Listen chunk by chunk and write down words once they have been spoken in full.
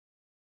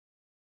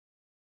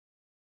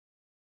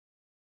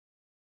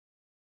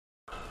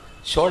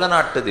சோழ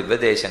நாட்டு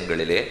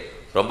திவ்யதேசங்களிலே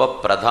ரொம்ப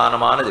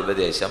பிரதானமான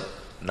திவ்யதேசம்.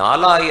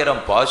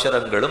 4000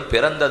 பாசுரங்களும்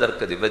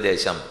பிறந்ததற்கு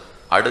திவ்யதேசம்.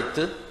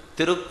 அடுத்து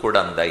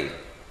திருக்குடந்தை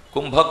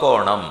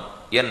கும்பகோணம்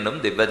என்னும்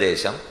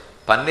திவ்யதேசம்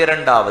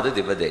 12வது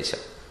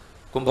திவ்யதேசம்.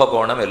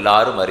 கும்பகோணம்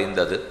எல்லாரும்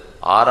அறிந்தது.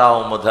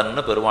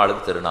 6ஆமுதன்னு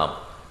பெருமாளுக்கு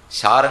திருநாமம்.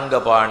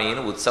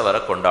 சாரங்கபாணின்னு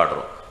உற்சவரை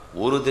கொண்டாடுறோம்.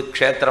 ஒரு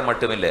க்ஷேத்திரம்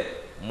மட்டுமில்லை,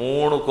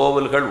 3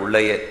 கோவில்கள்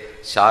உள்ளேயே.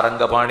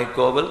 சாரங்கபாணி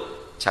கோவில்,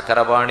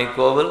 சக்கரபாணி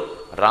கோவில்,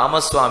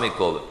 ராமசுவாமி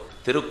கோவில்.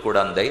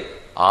 திருக்குடந்தை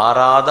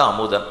ஆராத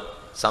அமுதன்.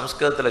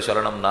 சம்ஸ்கிருதத்தில்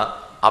சொல்லணும்னா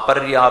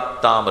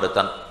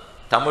அபர்யாப்தாமிருதன்,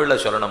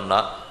 தமிழில் சொல்லணும்னா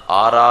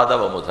ஆராத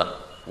அமுதன்.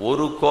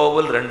 ஒரு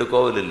கோவில் 2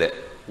 கோவில் இல்லை,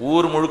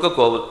 ஊர் முழுக்க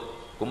கோவில்.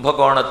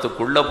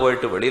 கும்பகோணத்துக்குள்ளே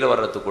போயிட்டு வெளியில்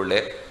வர்றதுக்குள்ளே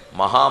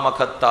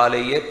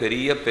மகாமகத்தாலேயே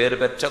பெரிய பேர்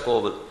பெற்ற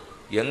கோவில்.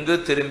 எங்கு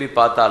திரும்பி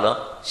பார்த்தாலும்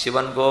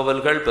சிவன்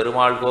கோவில்கள்,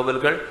 பெருமாள்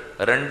கோவில்கள்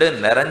 2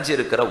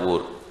 நிறைஞ்சிருக்கிற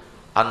ஊர்.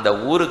 அந்த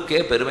ஊருக்கே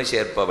பெருமை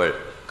சேர்ப்பவள்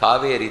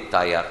காவேரி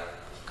தாயார்.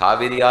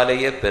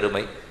 காவிரியாலேயே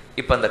பெருமை.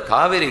 இப்போ அந்த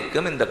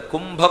காவிரிக்கும் இந்த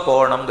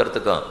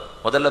கும்பகோணம்ங்கிறதுக்கும்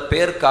முதல்ல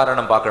பேர்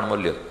காரணம் பார்க்கணும்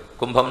இல்லையோ.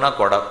 கும்பம்னா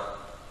குடம்,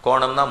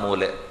 கோணம்னா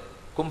மூலை.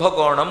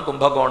 கும்பகோணம்,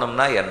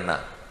 கும்பகோணம்னா என்ன?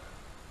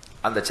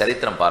 அந்த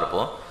சரித்திரம்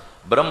பார்ப்போம்.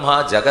 பிரம்மா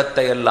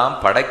ஜகத்தை எல்லாம்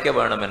படைக்க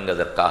வேணும்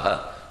என்பதற்காக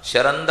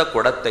சிறந்த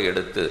குடத்தை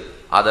எடுத்து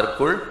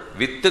அதற்குள்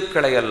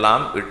வித்துக்களை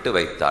எல்லாம் விட்டு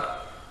வைத்தார்.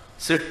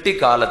 சிருஷ்டி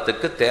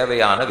காலத்துக்கு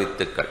தேவையான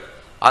வித்துக்கள்.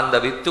 அந்த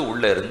வித்து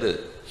உள்ள இருந்து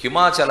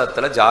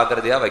ஹிமாச்சலத்துல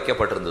ஜாகிரதையா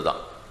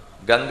வைக்கப்பட்டிருந்துதான்.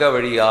 கங்கை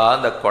வழியா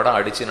அந்த குடம்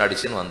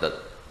அடிச்சுன்னு வந்தது.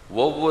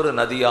 ஒவ்வொரு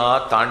நதியா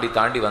தாண்டி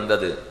தாண்டி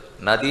வந்தது.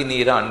 நதி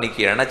நீரை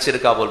அன்னைக்கு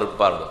இணைச்சிருக்கா போல் இருக்கு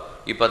பாருங்க.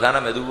 இப்பதானே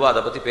மெதுவா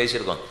அதை பத்தி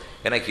பேசியிருக்கோம்.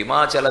 ஏன்னா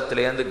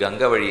ஹிமாச்சலத்திலேருந்து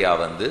கங்கை வழியா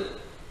வந்து,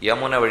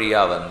 யமுனை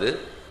வழியா வந்து,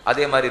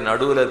 அதே மாதிரி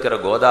நடுவில் இருக்கிற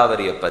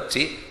கோதாவரியை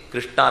பற்றி,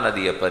 கிருஷ்ணா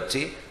நதியை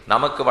பற்றி,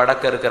 நமக்கு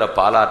வடக்க இருக்கிற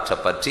பாலாற்றை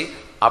பற்றி,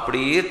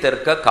 அப்படியே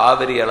தெற்க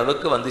காவிரி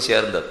அளவுக்கு வந்து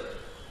சேர்ந்தது.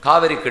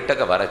 காவிரி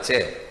கிட்டக்க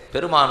வரச்சே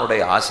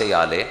பெருமானுடைய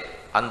ஆசையாலே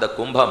அந்த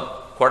கும்பம்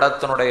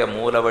குடத்தினுடைய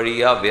மூல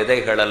வழியா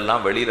விதைகள்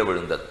எல்லாம் வெளியில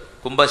விழுந்தது.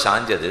 கும்பம்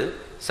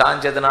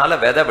சாஞ்சதுனால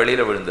விதை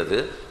வெளியில விழுந்தது.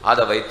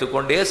 அதை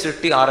வைத்துக்கொண்டே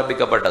சிருஷ்டி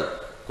ஆரம்பிக்கப்பட்டது.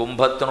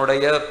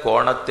 கும்பத்தினுடைய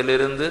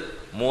கோணத்திலிருந்து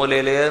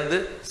மூலையிலேருந்து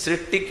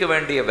சிருஷ்டிக்க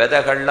வேண்டிய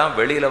விதைகள்லாம்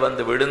வெளியில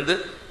வந்து விழுந்து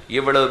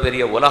இவ்வளவு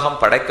பெரிய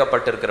உலகம்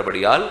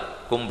படைக்கப்பட்டிருக்கிறபடியால்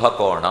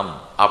கும்பகோணம்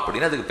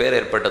அப்படின்னு அதுக்கு பேர்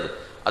ஏற்பட்டது.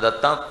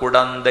 அதைத்தான்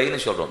குடந்தைன்னு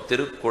சொல்றோம்.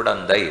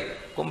 திருக்குடந்தை.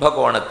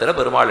 கும்பகோணத்துல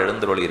பெருமாள்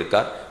எழுந்தருளி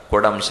இருக்கார்.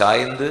 குடம்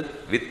சாய்ந்து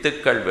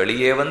வித்துக்கள்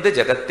வெளியே வந்து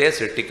ஜெகத்தே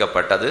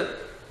சிருஷ்டிக்கப்பட்டது.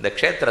 இந்த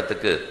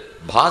க்ஷேத்திரத்துக்கு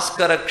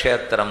பாஸ்கர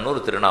க்ஷேத்திரம்னு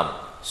ஒரு திருநாமம்.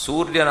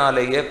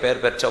 சூரியனாலேயே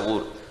பெயர் பெற்ற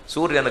ஊர்.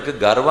 சூரியனுக்கு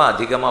கர்வம்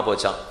அதிகமா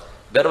போச்சான்.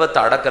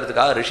 கர்வத்தை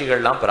அடக்கிறதுக்காக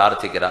ரிஷிகள்லாம்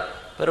பிரார்த்திக்கிறார்.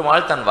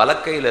 பெருமாள் தன்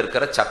வலக்கையில்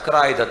இருக்கிற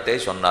சக்கராயுதத்தை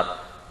சொன்னார்.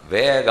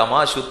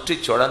 வேகமா சுற்றி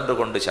சுழன்று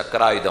கொண்டு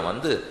சக்கராயுதம்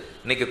வந்து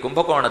இன்னைக்கு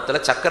கும்பகோணத்துல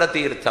சக்கர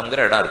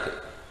தீர்த்தம்ங்கிற இடம் இருக்கு.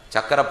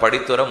 சக்கர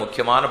படித்துறை,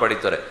 முக்கியமான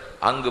படித்துறை.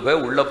 அங்கு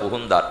போய் உள்ள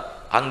புகுந்தார்.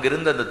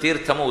 அங்கிருந்து அந்த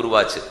தீர்த்தமும்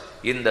உருவாச்சு.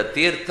 இந்த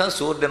தீர்த்தம்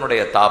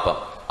சூரியனுடைய தாபம்.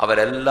 அவர்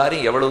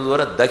எல்லாரும் எவ்வளவு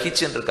தூரம்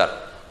தகிச்சுன்னு இருக்கார்.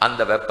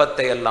 அந்த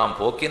வெப்பத்தை எல்லாம்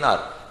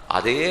போக்கினார்.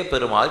 அதே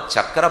பெருமாள்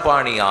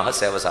சக்கரபாணியாக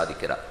சேவை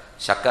சாதிக்கிறார்.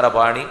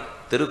 சக்கரபாணி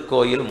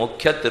திருக்கோயில்,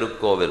 முக்கிய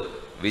திருக்கோவில்.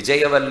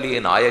 விஜயவல்லி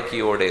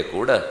நாயகியோட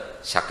கூட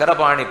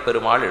சக்கரபாணி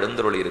பெருமாள்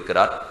எழுந்தருளி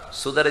இருக்கிறார்.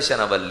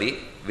 சுதர்சனவல்லி,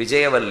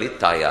 விஜயவல்லி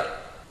தாயார்.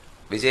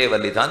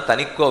 விஜயவல்லி தான்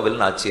தனிக்கோவில்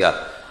நாச்சியார்.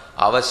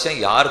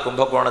 அவசியம் யார்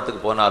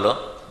கும்பகோணத்துக்கு போனாலும்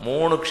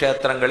 3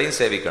 க்ஷேத்திரங்களையும்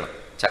சேவிக்கணும்.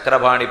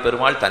 சக்கரபாணி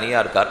பெருமாள் தனியா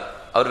இருக்கார்.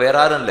 அவர் வேற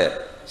யாரும் இல்லை.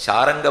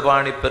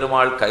 சாரங்கபாணி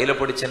பெருமாள் கையில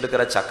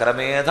பிடிச்சிருக்கிற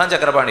சக்கரமே தான்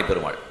சக்கரபாணி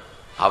பெருமாள்.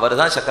 அவர்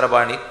தான்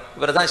சக்கரபாணி,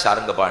 இவர் தான்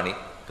சாரங்கபாணி.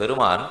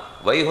 பெருமான்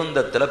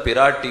வைகுந்தத்துல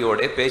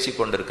பிராட்டியோட பேசி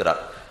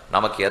கொண்டிருக்கிறார்.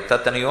 நமக்கு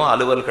எத்தனையோ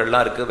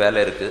அலுவல்கள்லாம் இருக்கு,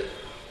 வேலை இருக்கு.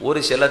 ஒரு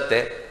சிலத்தை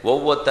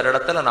ஒவ்வொருத்தர்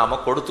இடத்துல நாம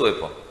கொடுத்து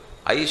வைப்போம்.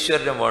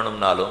 ஐஸ்வர்யம்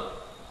வேணும்னாலும்,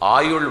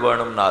 ஆயுள்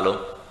வேணும்னாலும்,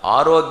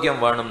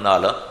 ஆரோக்கியம்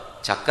வேணும்னாலும்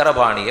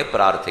சக்கரபாணியை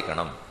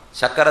பிரார்த்திக்கணும்.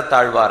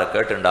 சக்கரத்தாழ்வார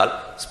கேட்டுண்டால்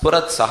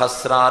ஸ்புரத்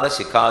சஹசிரார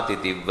சிகாதி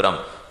தீவிரம்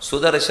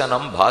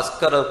சுதர்சனம்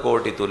பாஸ்கர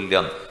கோட்டி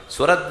துல்லியம்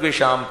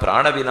சுரத்விஷாம்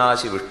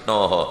பிராணவிநாசி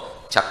விஷ்ணோஹோ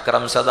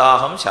சக்கரம்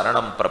சதாகம்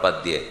சரணம்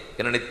பிரபத்யே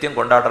என்று நித்தியம்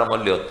கொண்டாடுறோம்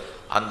இல்லையோ.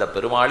 அந்த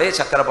பெருமாளே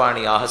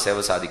சக்கரபாணியாக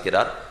சேவை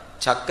சாதிக்கிறார்.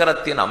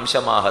 சக்கரத்தின்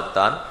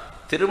அம்சமாகத்தான்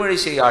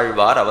திருமழிசை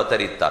ஆழ்வார்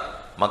அவதரித்தார்.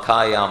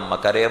 மகாயாம்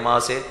மகரே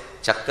மாசே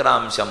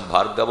சக்கராம்சம்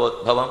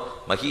பார்கவோத்பவம்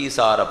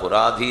மகீசார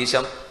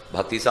புராதீசம்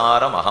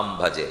பக்திசாரம் அகம்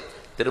பஜே.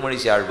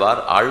 திருமழிசை ஆழ்வார்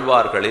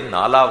ஆழ்வார்களின்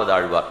 4வது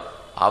ஆழ்வார்.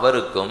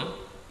 அவருக்கும்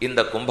இந்த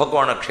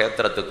கும்பகோண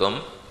க்ஷேத்திரத்துக்கும்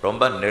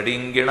ரொம்ப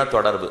நெடுங்கின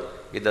தொடர்பு.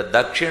 இந்த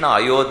தட்சிண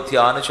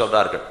அயோத்தியான்னு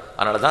சொல்றார்கள்.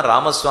 அதனாலதான்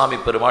ராமசுவாமி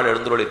பெருமாள்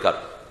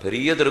எழுந்துள்ளிருக்கார்.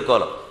 பெரிய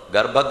திருக்கோலம்.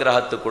 கர்ப்ப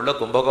கிரகத்துக்குள்ள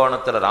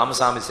கும்பகோணத்துல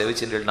ராமசாமி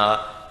செவிச்சின்னா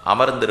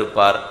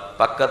அமர்ந்திருப்பார்.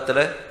 பக்கத்துல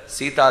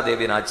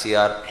சீதாதேவி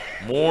நாச்சியார்,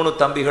 3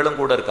 தம்பிகளும்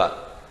கூட இருக்கார்.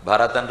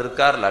 பரதன்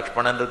இருக்கார்,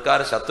 லக்ஷ்மணன்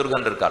இருக்கார்,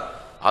 சத்ருகன் இருக்கார்.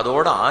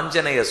 அதோட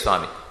ஆஞ்சநேய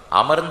சுவாமி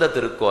அமர்ந்த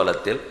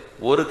திருக்கோலத்தில்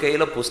ஒரு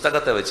கையில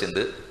புஸ்தகத்தை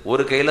வச்சிருந்து,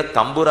 ஒரு கையில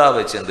தம்புரா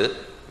வச்சிருந்து,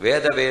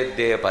 வேத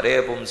வேத்யே பரே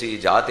பும்சி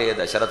ஜாதே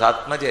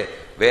தசரதாத்மஜே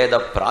வேத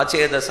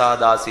பிராச்சேத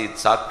சாதாசீத்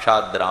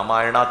சாட்சாத்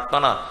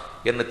ராமாயணாத்மனா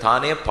என்று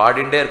தானே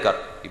பாடிண்டே இருக்கார்.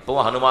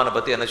 இப்பவும் ஹனுமானை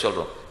பத்தி என்ன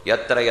சொல்றோம்?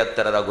 எத்திர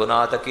எத்திர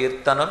ரகுநாத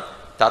கீர்த்தனம்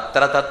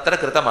தத்திர தத்திர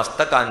கிருத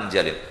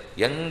மஸ்தகாஞ்சலி.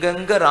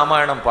 எங்கெங்க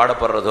ராமாயணம்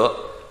பாடப்படுறதோ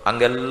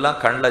அங்கெல்லாம்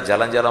கண்ணில்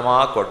ஜலஞ்சலமா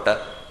கொட்ட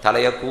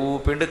தலையை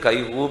கூப்பிண்டு கை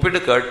கூப்பிண்டு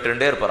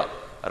கேட்டுட்டே இருப்பாராம்.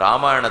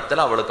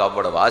 ராமாயணத்தில் அவளுக்கு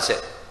அவ்வளவு ஆசை.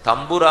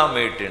 தம்புரா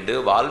மீட்டுண்டு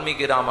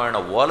வால்மீகி ராமாயண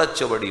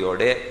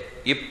ஓலச்சுவடியோட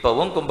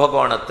இப்பவும்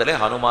கும்பகோணத்திலே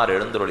ஹனுமார்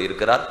எழுந்துருள்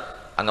இருக்கிறார்.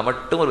 அங்க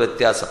மட்டும் ஒரு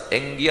வித்தியாசம்,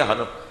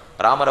 எங்கேயும்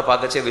ராமரை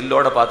பார்க்கச்சே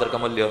வில்லோட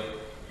பார்த்துருக்கோம் இல்லையோ,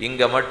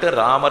 இங்க மட்டும்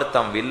ராமர்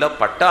தம் வில்ல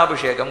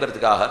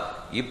பட்டாபிஷேகம்ங்கிறதுக்காக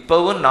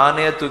இப்பவும்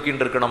நானே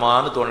தூக்கிட்டு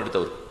இருக்கணுமான்னு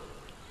தோணிடுத்தவர்.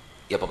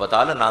 எப்ப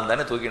பார்த்தாலும் நான்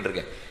தானே தூக்கிட்டு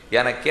இருக்கேன்,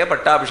 எனக்கே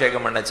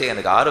பட்டாபிஷேகம் பண்ணச்சே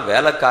எனக்கு யாரும்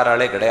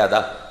வேலைக்காராலே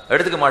கிடையாதா,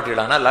 எடுத்துக்க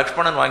மாட்டீங்களான்னா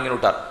லக்ஷ்மணன் வாங்கி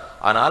விட்டார்.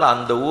 ஆனால்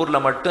அந்த ஊர்ல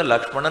மட்டும்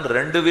லக்ஷ்மணன்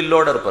 2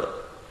 வில்லோட இருப்பார்.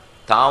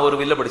 தான் ஒரு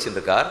வில்ல பிடிச்சிட்டு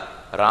இருக்கார்,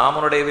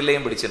 ராமனுடைய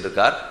வில்லையும் பிடிச்சிட்டு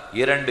இருக்கார்.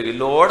 2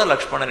 வில்லோட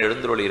லக்ஷ்மணன்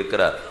எழுந்துருளி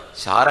இருக்கிறார்.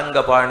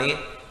 சாரங்கபாணி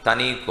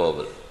தனி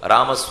கோவில்,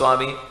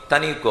 ராமசுவாமி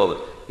தனி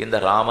கோவில். இந்த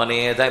ராமனே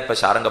தான் இப்ப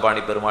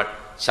சாரங்கபாணி பெருமாள்.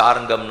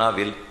 சாரங்கம்னா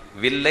வில்,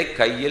 வில்லை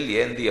கையில்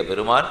ஏந்திய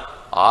பெருமான்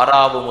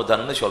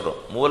ஆறாவமுதன்னு சொல்றோம்.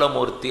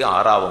 மூலமூர்த்தி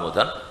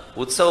ஆறாவமுதன்,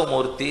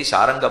 உற்சவமூர்த்தி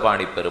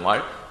சாரங்கபாணி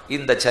பெருமாள்.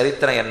 இந்த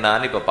சரித்திரம்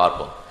என்னன்னு இப்ப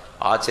பார்ப்போம்.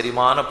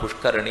 ஆச்சரியமான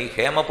புஷ்கரணி,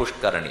 ஹேம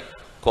புஷ்கரணி,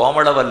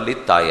 கோமளவல்லி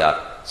தாயார்,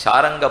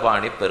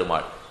 சாரங்கபாணி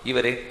பெருமாள்.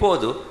 இவர்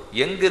எப்போது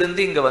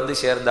எங்கிருந்து இங்க வந்து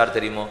சேர்ந்தார்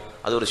தெரியுமோ?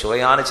 அது ஒரு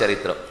சுவையான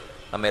சரித்திரம்.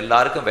 நம்ம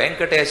எல்லாருக்கும்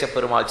வெங்கடேச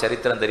பெருமாள்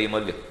சரித்திரம் தெரியுமோ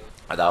இல்லையோ?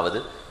 அதாவது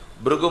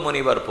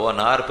பிருகுமுனிவர்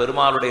போனார்,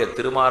 பெருமாளுடைய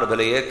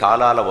திருமார்பலையே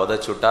காலால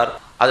உதச்சுட்டார்.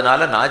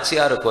 அதனால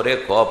நாச்சியாருக்கு ஒரே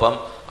கோபம்.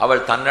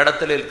 அவள்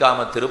தன்னிடத்துல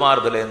இருக்காம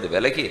திருமார்பலேருந்து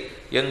விலகி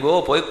எங்கோ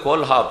போய்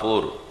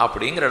கோல்ஹாப்பூர்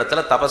அப்படிங்கிற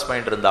இடத்துல தபஸ்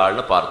பண்ணிட்டு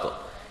இருந்தாள்னு பார்த்தோம்.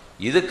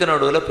 இதுக்கு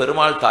நடுவில்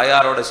பெருமாள்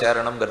தாயாரோட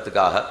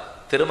சேரணுங்கிறதுக்காக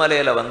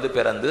திருமலையில வந்து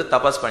பிறந்து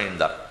தபஸ்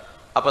பண்ணியிருந்தார்.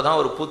 அப்பதான்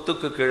ஒரு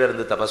புத்துக்கு கீழே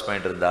இருந்து தபஸ்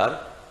பண்ணிட்டு இருந்தார்.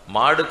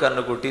 மாடு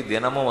கண்ணுக்குட்டி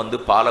தினமும் வந்து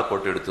பாலை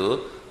கொட்டெடுத்து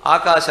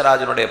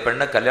ஆகாசராஜனுடைய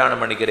பெண்ணை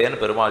கல்யாணம்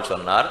பண்ணிக்கிறேன்னு பெருமாள்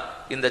சொன்னார்.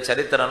 இந்த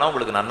சரித்திரம்னா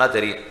உங்களுக்கு நன்னா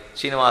தெரியும்.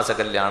 சீனிவாச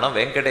கல்யாணம்,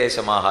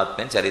 வெங்கடேச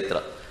மகாத்மியன்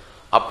சரித்திரம்.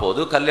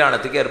 அப்போது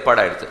கல்யாணத்துக்கு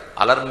ஏற்பாடாயிடுச்சு.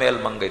 அலர்மேல்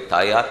மங்கை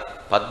தாயார்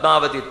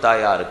பத்மாவதி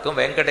தாயாருக்கும்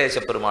வெங்கடேச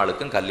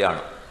பெருமாளுக்கும்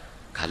கல்யாணம்.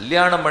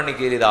 கல்யாணம்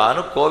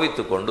பண்ணிக்கிறதான்னு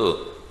கோவித்து கொண்டு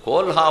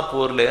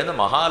கோல்ஹாப்பூர்லேருந்து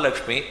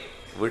மகாலட்சுமி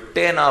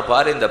விட்டேனா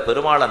பாரு, இந்த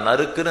பெருமாளை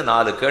நறுக்குன்னு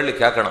 4 கேள்வி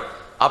கேட்கணும்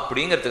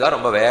அப்படிங்கிறதுக்காக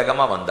ரொம்ப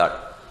வேகமா வந்தாள்.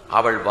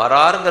 அவள்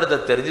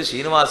வராருங்கிறத தெரிஞ்சு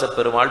சீனிவாச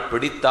பெருமாள்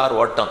பிடித்தார்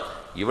ஓட்டம்.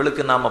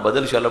 இவளுக்கு நாம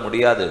பதில் சொல்ல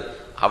முடியாது,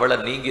 அவளை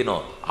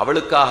நீங்கினோம்,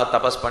 அவளுக்காக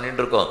தபஸ்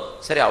பண்ணிட்டு இருக்கோம்.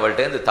 சரி,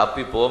 அவள்கிட்டேருந்து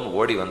தப்பி போம்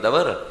ஓடி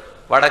வந்தவர்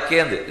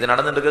வடக்கேந்து, இது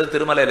நடந்துட்டு இருக்கிறது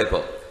திருமலையில. இப்போ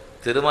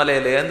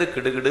திருமலையிலேருந்து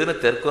கிடுகிடுன்னு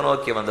தெற்கு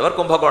நோக்கி வந்தவர்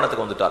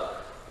கும்பகோணத்துக்கு வந்துட்டார்.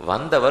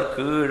 வந்தவர்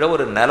கீழே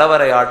ஒரு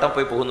நிலவரை ஆட்டம்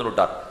போய் புகுந்து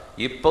விட்டார்.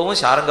 இப்பவும்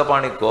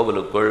சாரங்கபாணி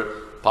கோவிலுக்குள்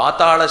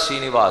பாத்தாள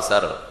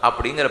ஸ்ரீனிவாசர்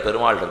அப்படிங்கிற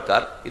பெருமாள்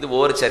இருக்கார். இது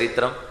ஒரு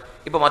சரித்திரம்.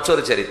 இப்ப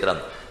மற்றொரு சரித்திரம்.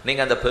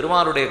 நீங்க அந்த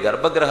பெருமாளுடைய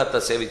கர்ப்ப கிரகத்தை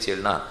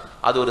சேவிச்சீங்கன்னா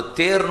அது ஒரு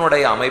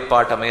தேர்னுடைய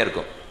அமைப்பாட்டமே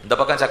இருக்கும். இந்த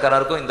பக்கம் சக்கரம்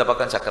இருக்கும், இந்த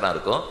பக்கம் சக்கரம்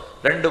இருக்கும்.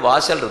 2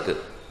 வாசல் இருக்கு,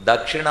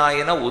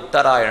 தட்சிணாயன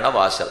உத்தராயண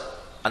வாசல்.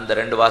 அந்த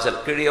 2 வாசல்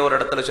கீழே ஒரு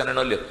இடத்துல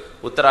சொன்னோம் இல்லையோ,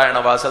 உத்தராயண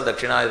வாசல்,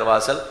 தட்சிணாயன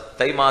வாசல்.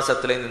 தை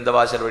மாசத்துலேருந்து இந்த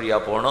வாசல் வழியா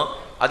போகணும்.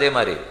 அதே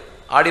மாதிரி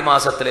ஆடி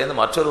மாசத்துலேருந்து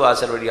மற்றொரு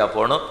வாசல் வழியா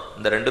போகணும்.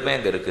 இந்த 2மே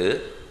அங்க இருக்கு.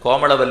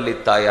 கோமளவல்லி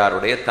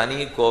தாயாருடைய தனி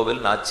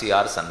கோவில்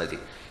நாச்சியார் சன்னதி.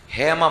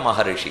 ஹேம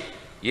மகரிஷி,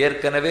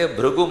 ஏற்கனவே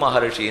பிருகு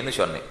மகரிஷின்னு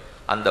சொன்னேன்.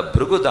 அந்த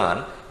பிருகுதான்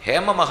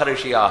ஹேம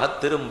மகரிஷியாக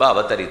திரும்ப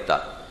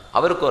அவதரித்தார்.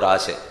 அவருக்கு ஒரு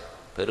ஆசை,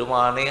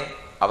 பெருமானே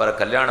அவரை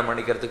கல்யாணம்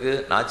பண்ணிக்கிறதுக்கு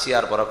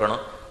நாச்சியார்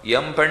பிறக்கணும்,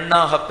 எம்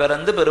பெண்ணாக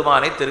பிறந்து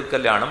பெருமானை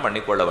திருக்கல்யாணம்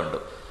பண்ணிக்கொள்ள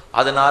வேண்டும்.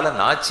 அதனால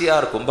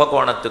நாச்சியார்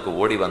கும்பகோணத்துக்கு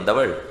ஓடி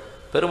வந்தவள்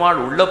பெருமாள்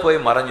உள்ள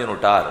போய்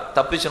மறைஞ்சுனுட்டார்,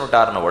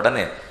 தப்பிச்சுனுட்டார்னு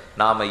உடனே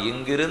நாம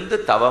இங்கிருந்து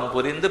தவம்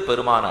புரிந்து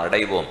பெருமானை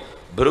அடைவோம்,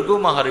 பிருகு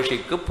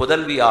மகரிஷிக்கு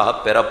புதல்வியாக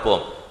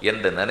பிறப்போம்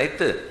என்று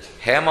நினைத்து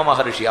ஹேம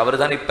மகரிஷி, அவர்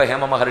தான் இப்ப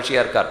ஹேம மகரிஷியா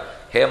இருக்கார்.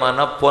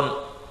 ஹேமன பொன்,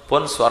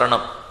 பொன்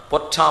ஸ்வரணம்,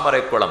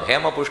 பொற்றாமரை குளம்.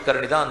 ஹேம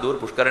புஷ்கரணி தான் அந்த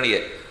ஊர்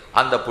புஷ்கரணியே.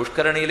 அந்த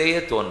புஷ்கரணியிலேயே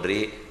தோன்றி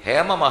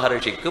ஹேம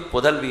மகரிஷிக்கு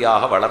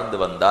புதல்வியாக வளர்ந்து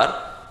வந்தார்.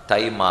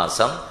 தை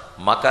மாசம்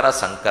மகர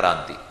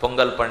சங்கராந்தி,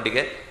 பொங்கல்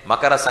பண்டிகை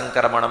மகர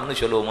சங்கரமணம்னு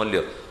சொல்லுவோம்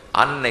இல்லையோ,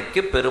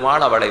 அன்னைக்கு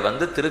பெருமாள் அவளை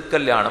வந்து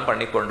திருக்கல்யாணம்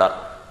பண்ணி கொண்டார்.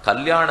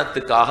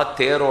 கல்யாணத்துக்காக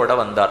தேரோட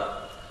வந்தார்.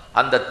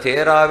 அந்த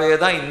தேராவே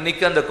தான்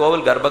இன்னைக்கு அந்த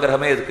கோவில்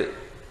கர்ப்பகிரகமே இருக்கு.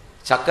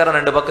 சக்கரம்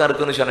 2 பக்கம்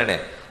இருக்குன்னு சொன்னேனே,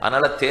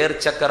 அதனால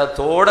தேர்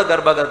சக்கரத்தோட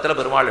கர்ப்பகிரகத்துல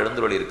பெருமாள்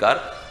எழுந்துள்ளி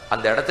இருக்கார்.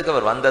 அந்த இடத்துக்கு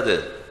அவர் வந்தது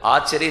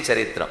ஆச்சரிய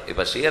சரித்திரம்.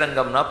 இப்ப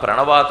ஸ்ரீரங்கம்னா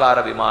பிரணவாகார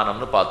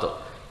விமானம்னு பார்த்தோம்.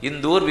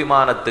 இந்தூர்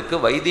விமானத்துக்கு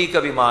வைதீக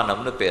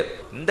விமானம்னு பேர்.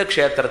 இந்த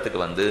க்ஷேத்திரத்துக்கு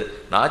வந்து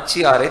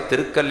நாச்சியாரை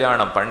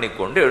திருக்கல்யாணம் பண்ணி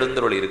கொண்டு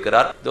எழுந்துள்ளி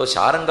இருக்கிறார். இதோ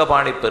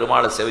சாரங்கபாணி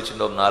பெருமாளை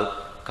செவிச்சுட்டோம்னால்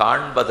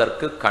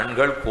காண்பதற்கு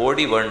கண்கள்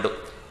கோடி வேண்டும்.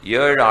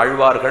 7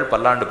 ஆழ்வார்கள்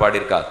பல்லாண்டு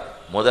பாடியிருக்கார்.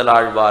 முதல்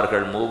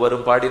ஆழ்வார்கள்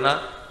 3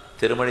 பாடினார்.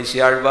 திருமணிசி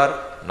ஆழ்வார்,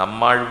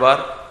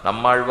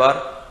 நம்மாழ்வார்,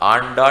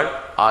 ஆண்டாள்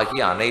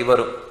ஆகிய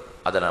அனைவரும்.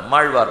 அதை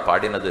நம்மாழ்வார்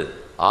பாடினது,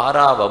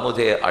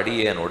 ஆறாவமுதே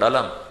அடியேன்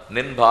உடலம்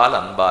நின்பால்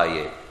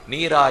அன்பாயே,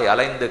 நீராய்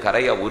அலைந்து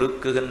கரைய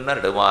உருக்குகின்ற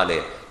நெடுமாலே,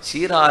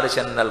 சீராறு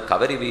சென்னல்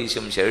கவரி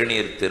வீசும்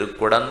செழுநீர்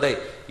திருக்குடந்தை,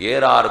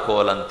 ஏறார்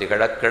கோலன்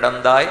திகழக்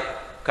கிடந்தாய்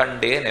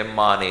கண்டே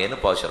நெம்மானேன்னு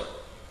போசலம்.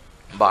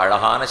 ரொம்ப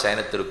அழகான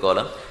சயன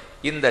திருக்கோலம்.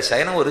 இந்த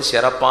சயனம் ஒரு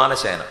சிறப்பான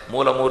சயனம்.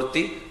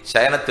 மூலமூர்த்தி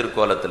சயன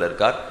திருக்கோலத்தில்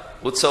இருக்கார்.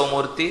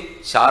 உற்சவமூர்த்தி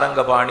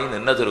சாரங்கபாணி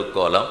நின்ன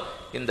திருக்கோலம்.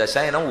 இந்த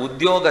சயனம்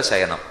உத்தியோக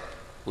சயனம்.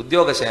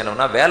 உத்தியோக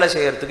சயனம்னா வேலை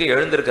செய்யறதுக்கு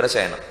எழுந்திருக்கிற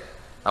சயனம்.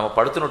 நம்ம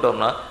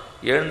படுத்துனுட்டோம்னா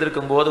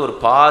எழுந்திருக்கும் போது ஒரு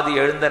பாதி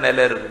எழுந்த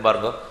நிலை இருக்கும்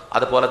பாருங்க,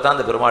 அது போலத்தான்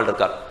அந்த பெருமாள்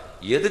இருக்கார்.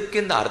 எதுக்கு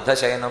இந்த அர்த்த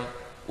சயனம்,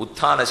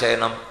 உத்தான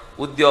சயனம்,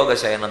 உத்தியோக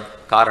சயனம்?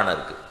 காரணம்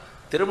இருக்கு.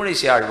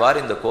 திருமழிசை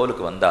ஆழ்வார் இந்த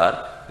கோலுக்கு வந்தார்.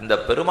 இந்த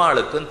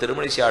பெருமாளுக்கும்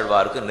திருமழிசை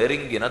ஆழ்வாருக்கும்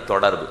நெருங்கின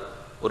தொடர்பு.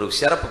 ஒரு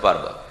சிறப்பு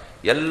பாருங்க,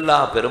 எல்லா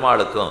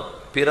பெருமாளுக்கும்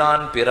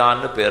பிரான்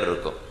பிரான்னு பேர்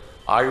இருக்கும்,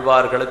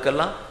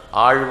 ஆழ்வார்களுக்கெல்லாம்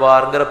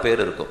ஆழ்வார்ங்கிற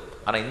பேர் இருக்கும்.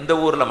 ஆனா இந்த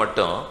ஊர்ல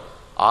மட்டும்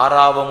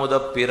ஆறாவமுத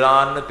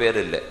பிரான்னு பேர்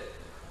இல்லை,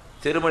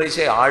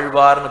 திருமழிசை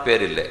ஆழ்வார்னு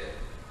பேர் இல்லை,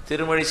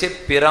 திருமழிசை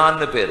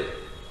பிரான்னு பேர்.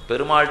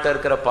 பெருமாள்கிட்ட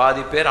இருக்கிற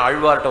பாதி பேர்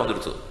ஆழ்வார்கிட்ட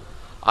வந்துடுச்சு.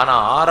 ஆனா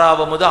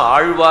ஆறாவமுத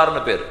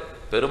ஆழ்வார்னு பேர்.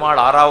 பெருமாள்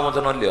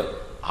ஆறாவமுதனும் இல்லையோ,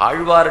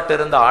 ஆழ்வார்கிட்ட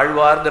இருந்த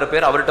ஆழ்வார்ங்கிற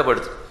பேர் அவர்கிட்ட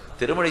படுத்து.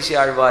 திருமழிசை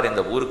ஆழ்வார்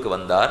இந்த ஊருக்கு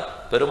வந்தார்,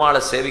 பெருமாளை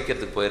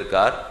சேவிக்கிறதுக்கு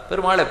போயிருக்கார்.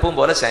 பெருமாள் எப்பவும்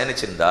போல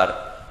சயனிச்சிருந்தார்.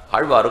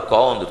 ஆழ்வாருக்கு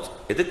கோபம் வந்துருச்சு.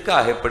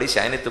 எதுக்காக எப்படி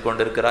சயனித்து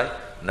கொண்டிருக்கிறாய்?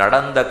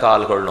 நடந்த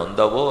கால்கள்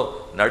நொந்தவோ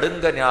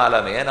நடுங்க ஞால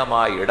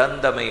மேனமாய்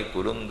இடந்தமை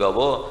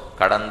குலுங்கவோ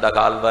கடந்த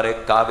கால்வரை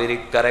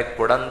காவிரிக்கரை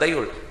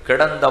குடந்தையுள்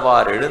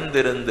கிடந்தவார்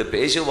எழுந்திருந்து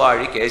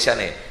பேசுவாழி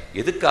கேசனே.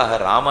 எதுக்காக?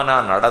 ராமனா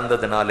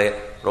நடந்ததுனாலே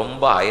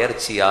ரொம்ப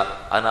அயற்சியா,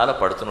 அதனால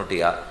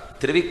படுத்துனுட்டியா?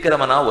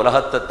 திருவிக்கிரமனா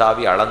உலகத்தை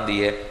தாவி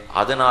அளந்தியே,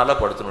 அதனால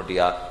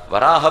படுத்துனுட்டியா?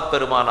 வராக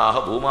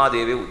பெருமானாக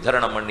பூமாதேவி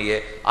உத்தரணம் பண்ணியே,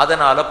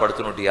 அதனால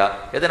படுத்துனுட்டியா?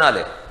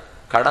 எதனாலே?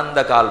 கடந்த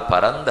கால்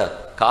பரந்த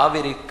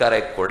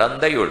காவிரிக்கரை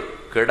குடந்தையுள்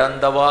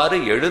கிடந்தவாறு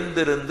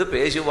எழுந்திருந்து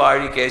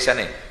பேசுவாழி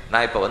கேசனே.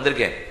 நான் இப்ப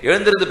வந்திருக்கேன்,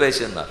 எழுந்திருந்து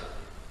பேசுனார்.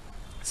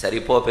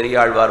 சரிப்போ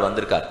பெரியாழ்வார்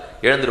வந்திருக்கார்,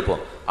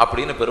 எழுந்திருப்போம்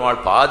அப்படின்னு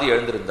பெருமாள் பாதி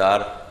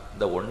எழுந்திருந்தார்.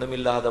 இந்த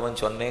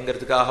ஒண்ணுமில்லாதவன்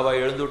சொன்னேங்கிறதுக்காகவா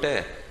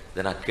எழுந்துட்டேன்?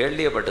 இதை நான்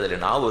கேள்வியப்பட்டதில்லை.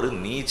 நான் ஒரு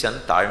நீச்சன்,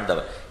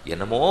 தாழ்ந்தவன்.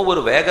 என்னமோ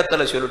ஒரு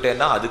வேகத்துல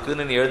சொல்லிட்டேன்னா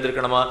அதுக்குன்னு நீ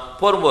எழுந்திருக்கணுமா?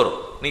 போரும் போரும்,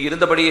 நீ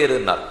இருந்தபடியே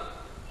இருந்தார்.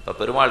 இப்ப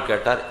பெருமாள்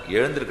கேட்டார்,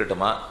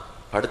 எழுந்திருக்கட்டுமா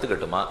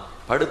படுத்துக்கட்டுமா?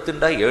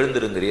 படுத்துண்டா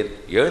எழுந்திருங்கிறீர்,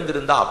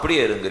 எழுந்திருந்தா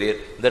அப்படியே இருங்கிறீர்.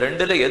 இந்த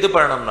ரெண்டுல எது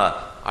பண்ணணும்னா?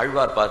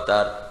 ஆழ்வார்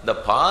பார்த்தார், இந்த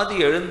பாதி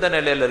எழுந்த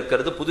நிலையில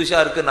இருக்கிறது புதுசா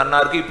இருக்கு, நன்னா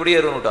இருக்கு, இப்படியே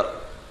இருந்துட்டார்.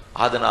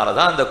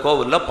 அதனாலதான் அந்த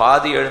கோவில்ல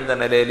பாதி எழுந்த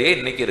நிலையிலேயே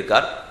இன்னைக்கு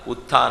இருக்கார்.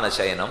 உத்தான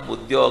சயனம்,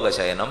 உத்தியோக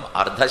சயனம்,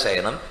 அர்த்த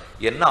சயனம்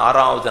என்ன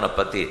ஆறாவதனை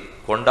பத்தி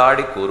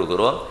கொண்டாடி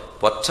கூறுகிறோம்.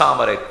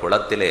 பொச்சாமரை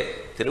குளத்திலே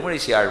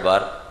திருமழிசை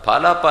ஆழ்வார்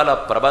பல பல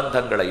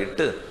பிரபந்தங்களை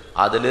இட்டு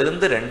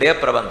அதிலிருந்து ரெண்டே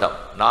பிரபந்தம்,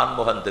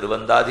 நான்முகன்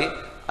திருவந்தாதி,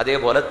 அதே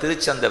போல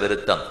திருச்சந்த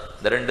விருத்தம்,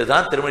 இந்த ரெண்டு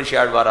தான் திருமழிசை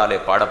ஆழ்வாராலே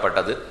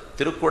பாடப்பட்டது.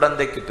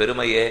 திருக்குடந்தைக்கு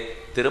பெருமையே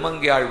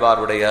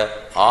திருமங்கியாழ்வாருடைய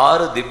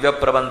 6 திவ்ய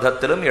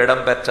பிரபந்தத்திலும்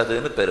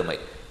இடம்பெற்றதுன்னு பெருமை.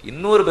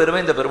 இன்னொரு பெருமை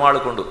இந்த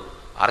பெருமாளுக்கு உண்டு.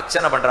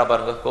 அர்ச்சனை பண்றா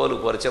பாருங்க,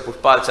 கோலுக்கு போறச்ச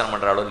புஷ்பார்ச்சனை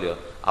பண்றாளோ இல்லையோ,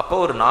 அப்போ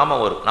ஒரு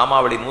நாமம் வரும்,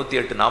 நாமாவளி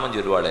 108 நாமம்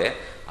சொல்லுவாளே,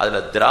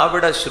 அதுல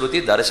திராவிட ஸ்ருதி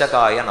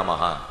தர்சகாய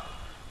நமஹா,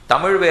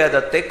 தமிழ்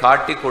வேதத்தை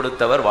காட்டி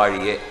கொடுத்தவர்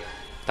வாழியே.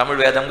 தமிழ்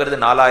வேதம்ங்கிறது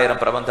 4000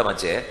 பிரபந்தம்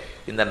வச்சே.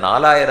 இந்த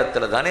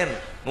 4000த்துல தானே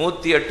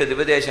 108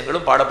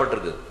 திவ்யதேசங்களும்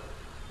பாடப்பட்டிருக்கு.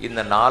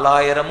 இந்த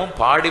 4000மும்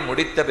பாடி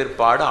முடித்த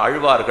பிற்பாடு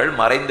ஆழ்வார்கள்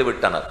மறைந்து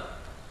விட்டனர்.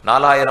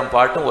 4000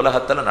 பாட்டும்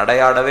உலகத்துல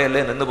நடையாடவே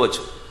இல்லை, நின்று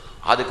போச்சு.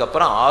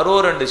 அதுக்கப்புறம்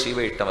 602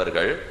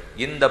 சீவையிட்டவர்கள்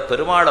இந்த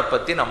பெருமாளை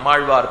பத்தி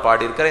நம்மாழ்வார்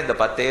பாடியிருக்கிற இந்த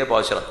 10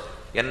 பாசுரம்,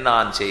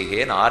 என்னான்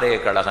செய்கேன் ஆரே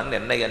கழகன்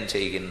என்னையன்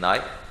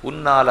செய்கின்னாய்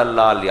உன்னால்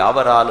அல்லால்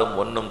யாவராலும்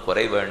ஒன்னும்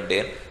குறை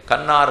வேண்டேன்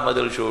கண்ணார்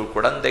மதில் சூழ்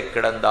குடந்தை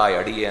கிடந்தாய்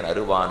அடியேன்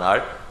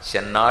அருவானாள்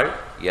சென்னாள்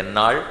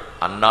என்னாள்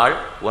அன்னாள்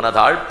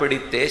உனதாள்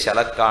பிடித்தே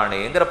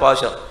சலக்கானேங்கிற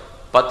பாசுரம்,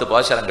 10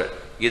 பாசுரங்கள்.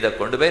 இதை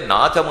கொண்டு போய்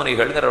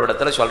நாதமுனிகள்ங்கிற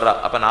இடத்துல சொல்றா.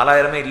 அப்ப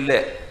 4000மே இல்லை,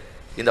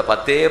 இந்த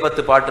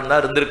 10 பாட்டுன்னு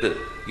தான் இருந்திருக்கு.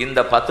 இந்த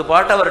 10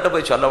 பாட்டை அவர்கிட்ட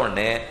போய் சொல்ல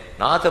உடனே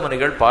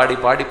நாதமுனிகள் பாடி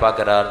பாடி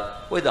பார்க்கிறார்.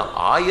 இது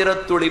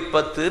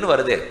 1010ன்னு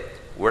வருதே.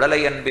 உடலை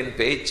அன்பின்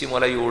பேச்சு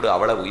முலையூடு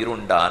அவள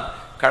உயிருண்டான்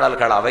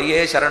கடல்கள் அவையே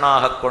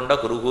சரணாக கொண்ட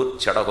குருகூர்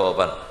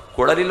சடகோபன்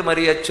குடலில்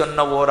மறிய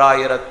சொன்ன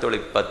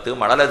 1010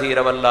 மடல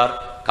தீரவல்லார்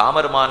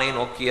காமர்மானை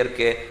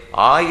நோக்கியற்கே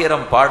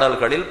 1000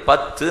 பாடல்களில்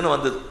 10ன்னு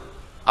வந்தது.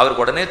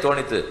 அவருக்கு உடனே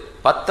தோணித்து,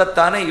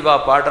 10தானே இவா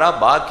பாடுறா,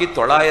 பாக்கி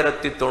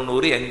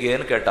 990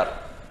 எங்கேன்னு கேட்டார்.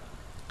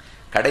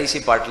 கடைசி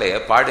பாட்டிலே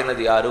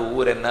பாடினது யாரு,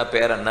 ஊர் என்ன,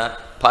 பேர் என்ன,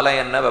 பல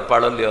என்ன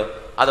வெப்பாளோ இல்லையோ,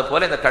 அதை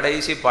போல இந்த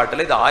கடைசி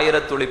பாட்டில் இது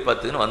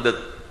 1010ன்னு வந்தது.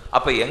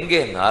 அப்ப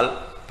எங்கேனால்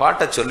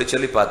பாட்டை சொல்லி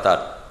சொல்லி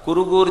பார்த்தார்.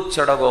 குருகூர்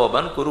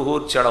சடகோபன்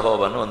குருகூர்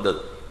சடகோபன் வந்தது.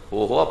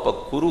 ஓஹோ, அப்ப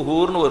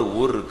குருகூர்னு ஒரு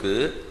ஊர் இருக்கு,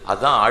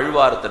 அதான்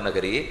ஆழ்வார்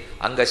திருநகரி.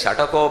 அங்க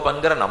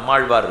சடகோபன்கிற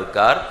நம்மாழ்வார்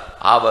இருக்கார்,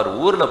 அவர்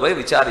ஊர்ல போய்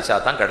விசாரிச்சா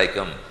தான்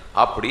கிடைக்கும்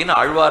அப்படின்னு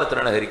ஆழ்வார்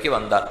திருநகரிக்கு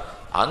வந்தார்.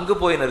 அங்கு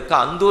போய் நிற்க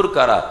அந்த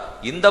ஊருக்காரா,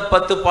 இந்த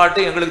 10 பாட்டு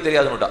எங்களுக்கு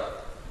தெரியாதுன்னுட்டா.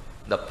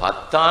 இந்த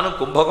 10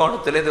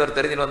 கும்பகோணத்திலேருந்து இவர்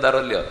தெரிஞ்சுன்னு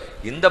வந்தாரோ இல்லையோ,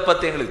 இந்த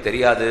 10 எங்களுக்கு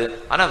தெரியாது,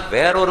 ஆனா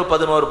வேறொரு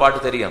 11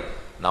 பாட்டு தெரியும்.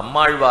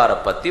 நம்மாழ்வாரை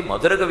பத்தி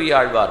மதுரகவி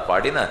ஆழ்வார்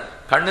பாடின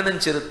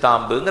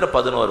கண்ணினஞ்சிறுத்தாம்புங்கிற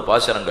 11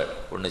 பாசுரங்கள்.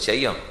 ஒண்ணு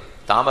செய்யும்,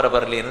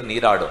 தாமரபரலின்னு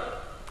நீராடும்,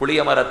 புளிய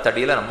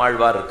மரத்தடியில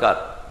நம்மாழ்வார் இருக்கார்,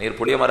 நீர்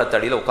புளிய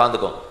மரத்தடியில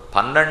உட்காந்துக்கும்,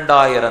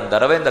 12,000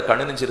 தடவை இந்த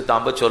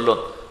கண்ணினஞ்சிறுத்தாம்பு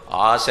சொல்லும்.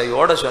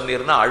 ஆசையோட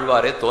சொன்னீர்னா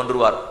ஆழ்வாரே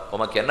தோன்றுவார்,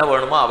 உமக்கு என்ன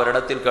வேணுமோ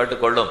அவரிடத்தில்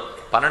கேட்டுக்கொள்ளும்.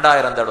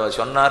 12,000 தடவை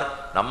சொன்னார்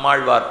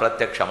நம்மாழ்வார்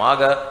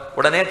பிரத்யட்சமாக.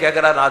 உடனே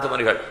கேட்கிறார்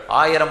நாதமுனிகள்,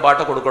 1000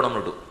 பாட்டை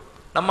கொடுக்கணும்னுட்டு.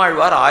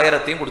 நம்மாழ்வார்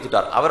 1000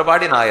 கொடுத்துட்டார். அவர்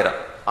பாடின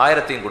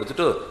 1000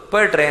 கொடுத்துட்டு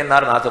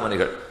போயிட்டுறேன்னார்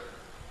நாதமுனிகள்.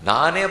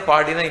 நானே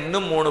பாடின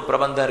இன்னும் 3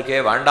 பிரபந்தம் இருக்கே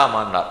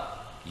வேண்டாமான்னார்.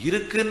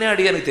 இருக்குன்னு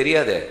அடி எனக்கு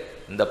தெரியாதே,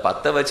 இந்த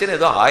 10 வச்சுன்னு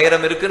ஏதோ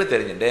 1000 இருக்குன்னு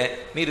தெரிஞ்சுட்டேன்.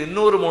 நீர்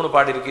இன்னொரு 3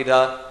 பாடி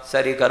இருக்கீரா,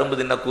 சரி கரும்பு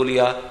தின்ன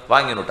கூலியா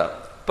வாங்கினுட்டார்.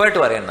 போயிட்டு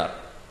வரேன்னார்.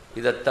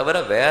 இதை தவிர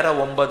வேற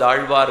 9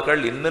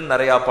 ஆழ்வார்கள் இன்னும்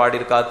நிறையா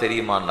பாடியிருக்கா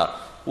தெரியுமான்னார்.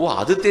 ஓ,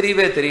 அது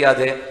தெரியவே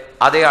தெரியாதே,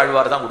 அதே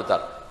ஆழ்வார் தான்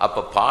கொடுத்தார்.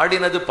 அப்ப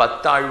பாடினது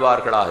 10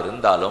 ஆழ்வார்களாக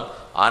இருந்தாலும்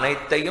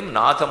அனைத்தையும்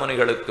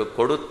நாதமுனிகளுக்கு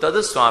கொடுத்தது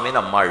சுவாமி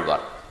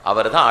நம்மாழ்வார்.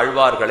 அவர் தான்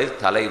ஆழ்வார்களில்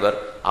தலைவர்.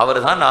 அவர்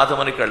தான்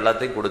நாதமுனிக்கு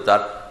எல்லாத்தையும்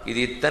கொடுத்தார். இது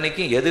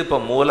இத்தனைக்கும் எது இப்ப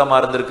மூலமா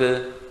இருந்திருக்கு?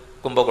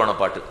 கும்பகோண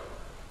பாட்டு.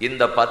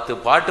 இந்த 10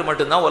 பாட்டு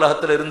மட்டும்தான்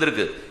உலகத்துல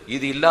இருந்திருக்கு.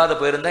 இது இல்லாத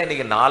போயிருந்தா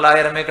இன்னைக்கு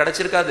 4000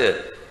 கிடைச்சிருக்காது.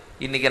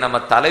 இன்னைக்கு நம்ம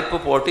தலைப்பு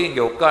போட்டு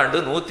இங்க உட்காந்து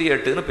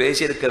 108ன்னு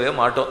பேசியிருக்கவே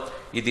மாட்டோம்.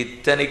 இது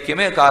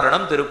இத்தனைக்குமே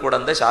காரணம்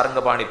திருக்குடந்தை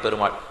சாரங்கபாணி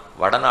பெருமாள்.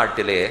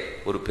 வடநாட்டிலே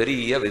ஒரு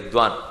பெரிய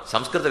வித்வான்,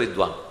 சம்ஸ்கிருத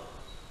வித்வான்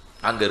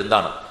அங்க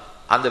இருந்தானோ.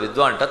 அந்த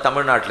வித்வான்கிட்ட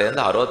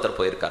தமிழ்நாட்டிலேருந்து ஆரோத்தர்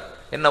போயிருக்கார்.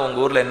 என்ன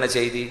உங்க ஊர்ல என்ன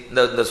செய்தி?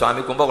 இந்த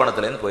சுவாமி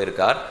கும்பகோணத்துலேருந்து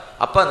போயிருக்கார்.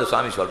 அப்ப அந்த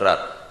சுவாமி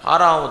சொல்றார்,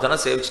 6ஆவது முதனை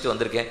சேவிச்சுட்டு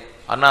வந்திருக்கேன்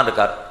அண்ணா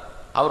இருக்கார்.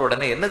 அவர்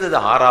உடனே என்னது இது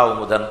 6ஆவது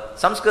முதன்,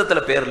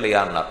 சம்ஸ்கிருதத்துல பேர்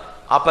இல்லையான்னார்.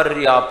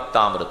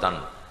 அபர்யாப்தாமிருதன்.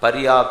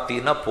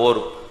 பர்யாப்தினா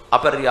போரும்,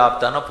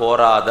 அபர்யாப்தான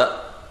போராத,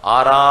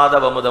 ஆறாத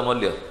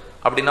அமுதமுல்லையோ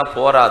அப்படின்னா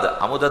போராத.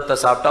 அமுதத்தை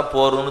சாப்பிட்டா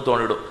போருன்னு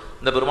தோணிடும்,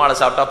 இந்த பெருமாளை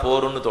சாப்பிட்டா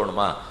போருன்னு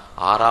தோணுமா?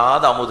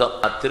 ஆறாத அமுதம்.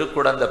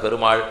 திருக்குடந்த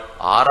பெருமாள்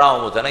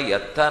 6ஆவது முதனை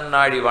எத்தனை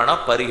நாழி வேணா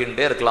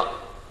பருகின்றே இருக்கலாம்,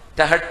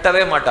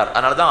 திகட்டவே மாட்டார்.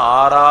 அதனாலதான்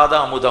ஆறாத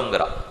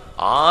அமுதம்ங்கிறார்.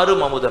 6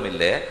 அமுதம்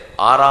இல்லை,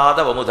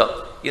 ஆறாத அமுதம்.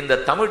 இந்த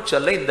தமிழ்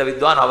சொல்ல இந்த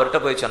வித்வான்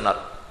அவர்கிட்ட போய்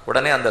சொன்னார்.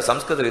 உடனே அந்த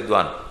சம்ஸ்கிருத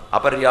வித்வான்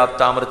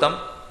அபர்யாப்தாமிருதம்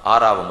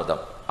 6ஆவது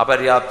அமுதம்,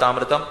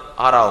 அபர்யாப்தாமிருதம்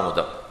 6ஆவது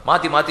அமுதம்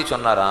மாத்தி மாத்தி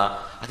சொன்னாரா.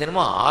 அது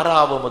என்னமோ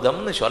 6ஆவது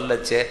அமுதம்னு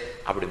சொல்லச்சே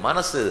அப்படி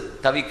மனசு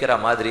தவிக்கிற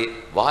மாதிரி,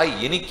 வாய்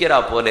இனிக்கிறா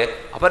போலே.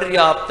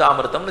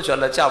 அபர்யாப்தாமிருதம்னு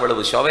சொல்லச்சே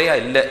அவ்வளவு சுவையா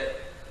இல்லை.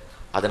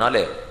 அதனால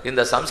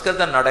இந்த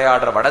சம்ஸ்கிருதம்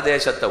நடையாடுற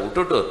வடதேசத்தை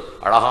விட்டுட்டு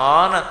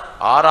அழகான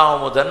 6ஆவது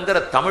அமுதன்கிற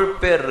தமிழ்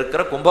பேர்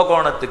இருக்கிற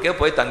கும்பகோணத்துக்கே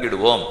போய்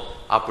தங்கிடுவோம்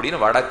அப்படின்னு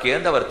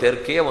வடக்கேந்து அவர்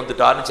தெற்கே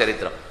வந்துட்டார்னு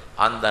சரித்திரம்.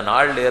 அந்த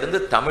நாள்ல இருந்து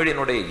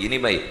தமிழினுடைய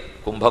இனிமை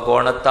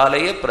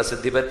கும்பகோணத்தாலேயே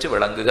பிரசித்தி பெற்று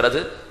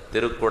விளங்குகிறது.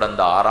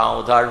 திருக்குடந்த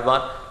 6ஆவது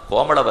ஆழ்வான்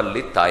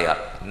கோமளவல்லி தாயார்.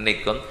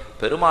 இன்னைக்கும்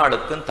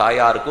பெருமாளுக்கும்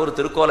தாயாருக்கும் ஒரு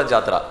திருக்கோலம்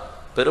சாத்திரா.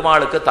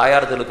 பெருமாளுக்கு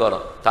தாயார்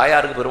திருக்கோலம்,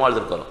 தாயாருக்கு பெருமாள்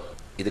திருக்கோலம்.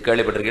 இது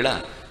கேள்விப்பட்டிருக்கீங்களா?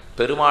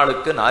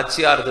 பெருமாளுக்கு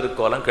நாச்சியார்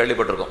திருக்கோலம்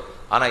கேள்விப்பட்டிருக்கோம்.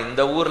 ஆனா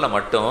இந்த ஊர்ல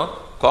மட்டும்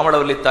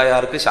கோமளவல்லி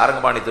தாயாருக்கு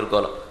சாரங்கபாணி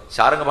திருக்கோலம்,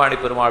 சாரங்கபாணி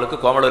பெருமாளுக்கு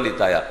கோமளவல்லி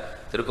தாயார்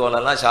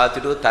திருக்கோலம்லாம்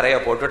சாத்திட்டு தரையை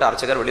போட்டுட்டு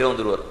அர்ச்சகர் வெளியே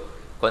வந்துடுவார்.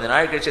 கொஞ்ச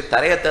நாள் கழிச்சு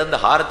தரையை திறந்து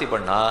ஹாரத்தி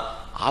பண்ணா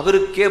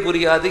அவருக்கே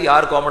புரியாது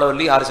யார்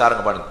கோமளவல்லி யார்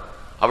சாரங்கபாணி.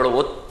 அவ்வளவு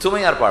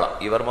ஒத்துமையா இருப்பாளாம்.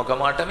 இவர்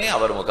முகமாட்டமே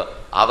அவர் முகம்,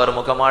 அவர்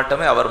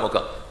முகமாட்டமே அவர்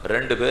முகம்.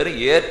 2 பேரும்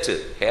ஏற்று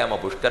ஹேம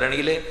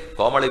புஷ்கரணியிலே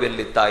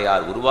கோமளவல்லி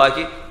தாயார்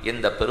உருவாகி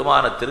இந்த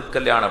பெருமான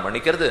திருக்கல்யாணம்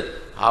பண்ணிக்கிறது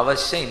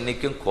அவசியம்.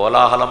 இன்னைக்கும்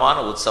கோலாகலமான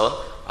உற்சவம்.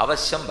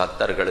 அவசியம்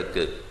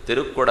பக்தர்களுக்கு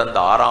திருக்குடந்த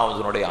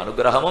 6ஆவதுனுடைய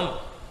அனுகிரகமும்,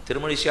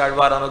 திருமழிசை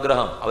ஆழ்வார்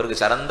அனுகிரகம்,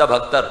 அவருக்கு சிறந்த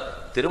பக்தர்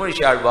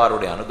திருமழிசை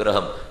ஆழ்வாருடைய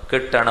அனுகிரகம்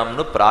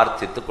கிட்டணும்னு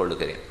பிரார்த்தித்துக்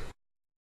கொள்ளுகிறேன்.